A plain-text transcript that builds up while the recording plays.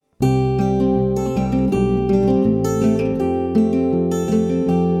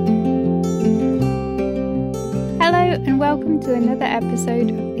to another episode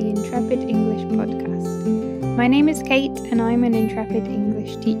of the Intrepid English podcast. My name is Kate and I'm an Intrepid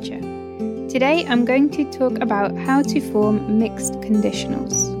English teacher. Today I'm going to talk about how to form mixed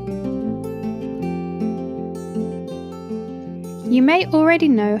conditionals. You may already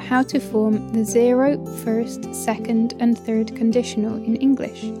know how to form the 0, first, second and third conditional in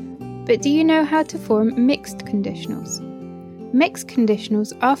English, but do you know how to form mixed conditionals? Mixed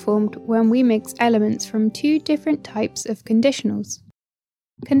conditionals are formed when we mix elements from two different types of conditionals.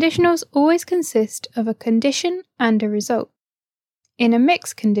 Conditionals always consist of a condition and a result. In a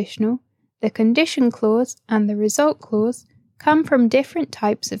mixed conditional, the condition clause and the result clause come from different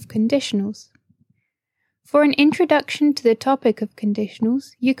types of conditionals. For an introduction to the topic of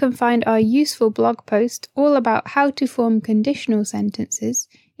conditionals, you can find our useful blog post all about how to form conditional sentences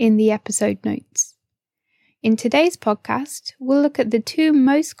in the episode notes. In today's podcast, we'll look at the two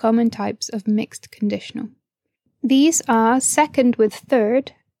most common types of mixed conditional. These are second with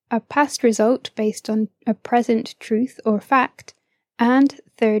third, a past result based on a present truth or fact, and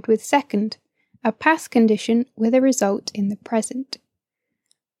third with second, a past condition with a result in the present.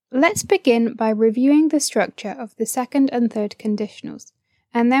 Let's begin by reviewing the structure of the second and third conditionals,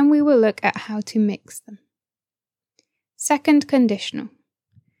 and then we will look at how to mix them. Second conditional.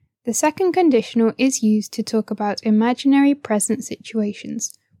 The second conditional is used to talk about imaginary present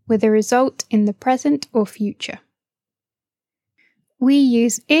situations with a result in the present or future. We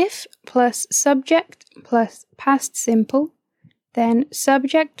use if plus subject plus past simple, then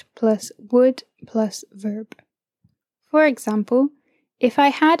subject plus would plus verb. For example, if I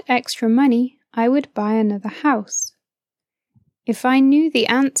had extra money, I would buy another house. If I knew the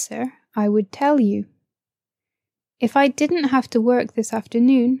answer, I would tell you. If I didn't have to work this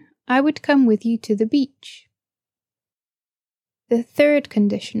afternoon, I would come with you to the beach. The third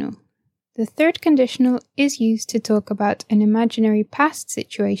conditional. The third conditional is used to talk about an imaginary past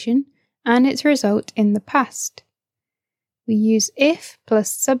situation and its result in the past. We use if plus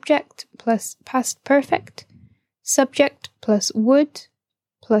subject plus past perfect, subject plus would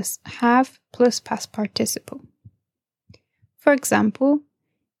plus have plus past participle. For example,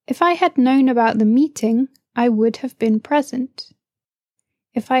 if I had known about the meeting, I would have been present.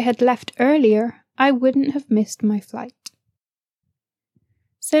 If I had left earlier, I wouldn't have missed my flight.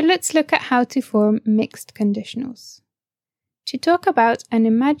 So let's look at how to form mixed conditionals. To talk about an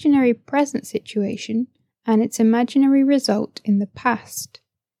imaginary present situation and its imaginary result in the past,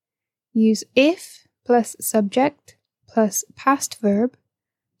 use if plus subject plus past verb,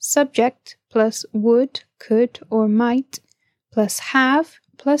 subject plus would, could or might, plus have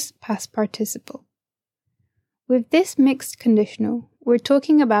plus past participle. With this mixed conditional, we're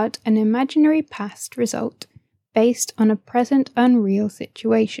talking about an imaginary past result based on a present unreal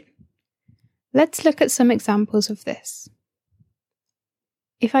situation. Let's look at some examples of this.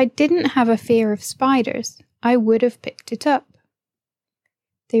 If I didn't have a fear of spiders, I would have picked it up.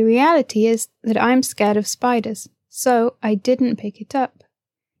 The reality is that I'm scared of spiders, so I didn't pick it up.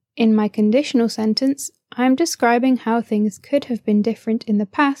 In my conditional sentence, I'm describing how things could have been different in the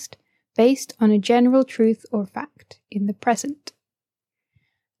past based on a general truth or fact in the present.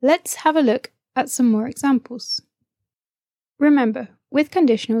 Let's have a look at some more examples. Remember, with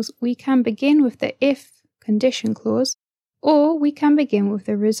conditionals, we can begin with the if condition clause, or we can begin with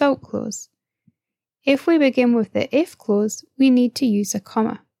the result clause. If we begin with the if clause, we need to use a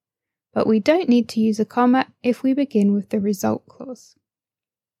comma, but we don't need to use a comma if we begin with the result clause.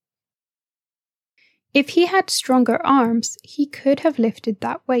 If he had stronger arms, he could have lifted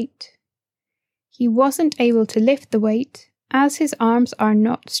that weight. He wasn't able to lift the weight as his arms are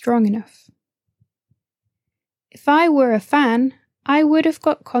not strong enough. If I were a fan, I would have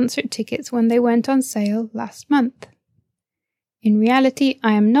got concert tickets when they went on sale last month. In reality,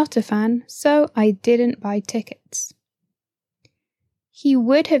 I am not a fan, so I didn't buy tickets. He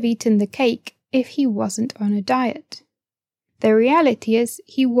would have eaten the cake if he wasn't on a diet. The reality is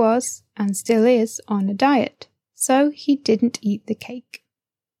he was, and still is, on a diet, so he didn't eat the cake.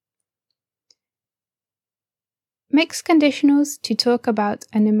 Mixed conditionals to talk about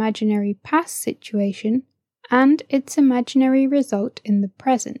an imaginary past situation and its imaginary result in the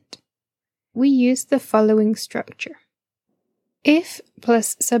present. We use the following structure. If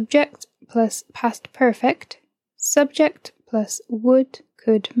plus subject plus past perfect, subject plus would,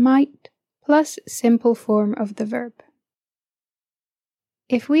 could, might, plus simple form of the verb.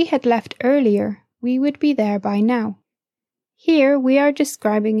 If we had left earlier, we would be there by now. Here we are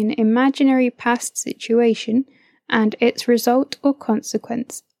describing an imaginary past situation and its result or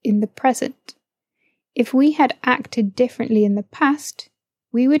consequence in the present. If we had acted differently in the past,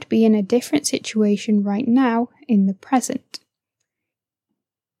 we would be in a different situation right now in the present.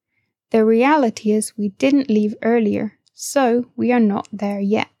 The reality is we didn't leave earlier, so we are not there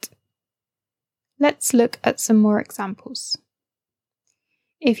yet. Let's look at some more examples.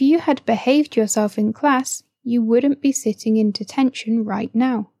 If you had behaved yourself in class, you wouldn't be sitting in detention right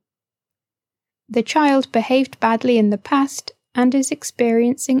now. The child behaved badly in the past and is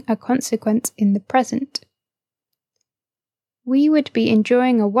experiencing a consequence in the present. We would be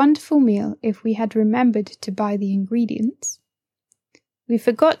enjoying a wonderful meal if we had remembered to buy the ingredients. We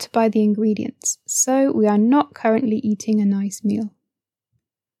forgot to buy the ingredients, so we are not currently eating a nice meal.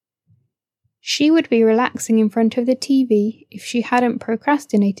 She would be relaxing in front of the TV if she hadn't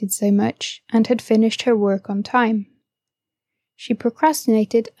procrastinated so much and had finished her work on time. She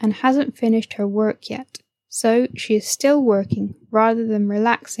procrastinated and hasn't finished her work yet, so she is still working rather than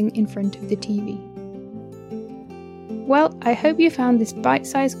relaxing in front of the TV. Well, I hope you found this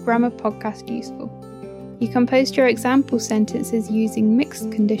bite-sized grammar podcast useful. You can post your example sentences using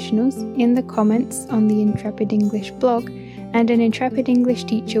mixed conditionals in the comments on the Intrepid English blog, and an Intrepid English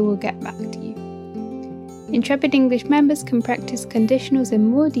teacher will get back to you. Intrepid English members can practice conditionals in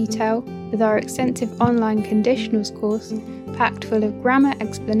more detail with our extensive online conditionals course, packed full of grammar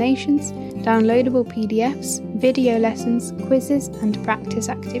explanations, downloadable PDFs, video lessons, quizzes, and practice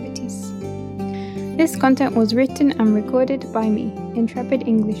activities. This content was written and recorded by me, Intrepid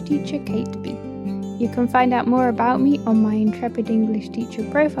English teacher Kate B. You can find out more about me on my Intrepid English teacher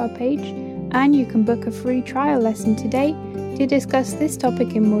profile page, and you can book a free trial lesson today to discuss this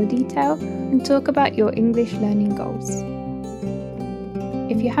topic in more detail and talk about your English learning goals.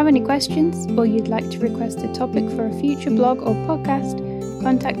 If you have any questions or you'd like to request a topic for a future blog or podcast,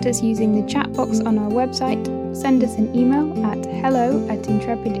 contact us using the chat box on our website, send us an email at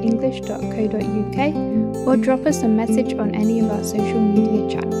hello@intrepidenglish.co.uk, or drop us a message on any of our social media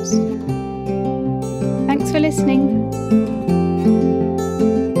channels. Thanks for listening.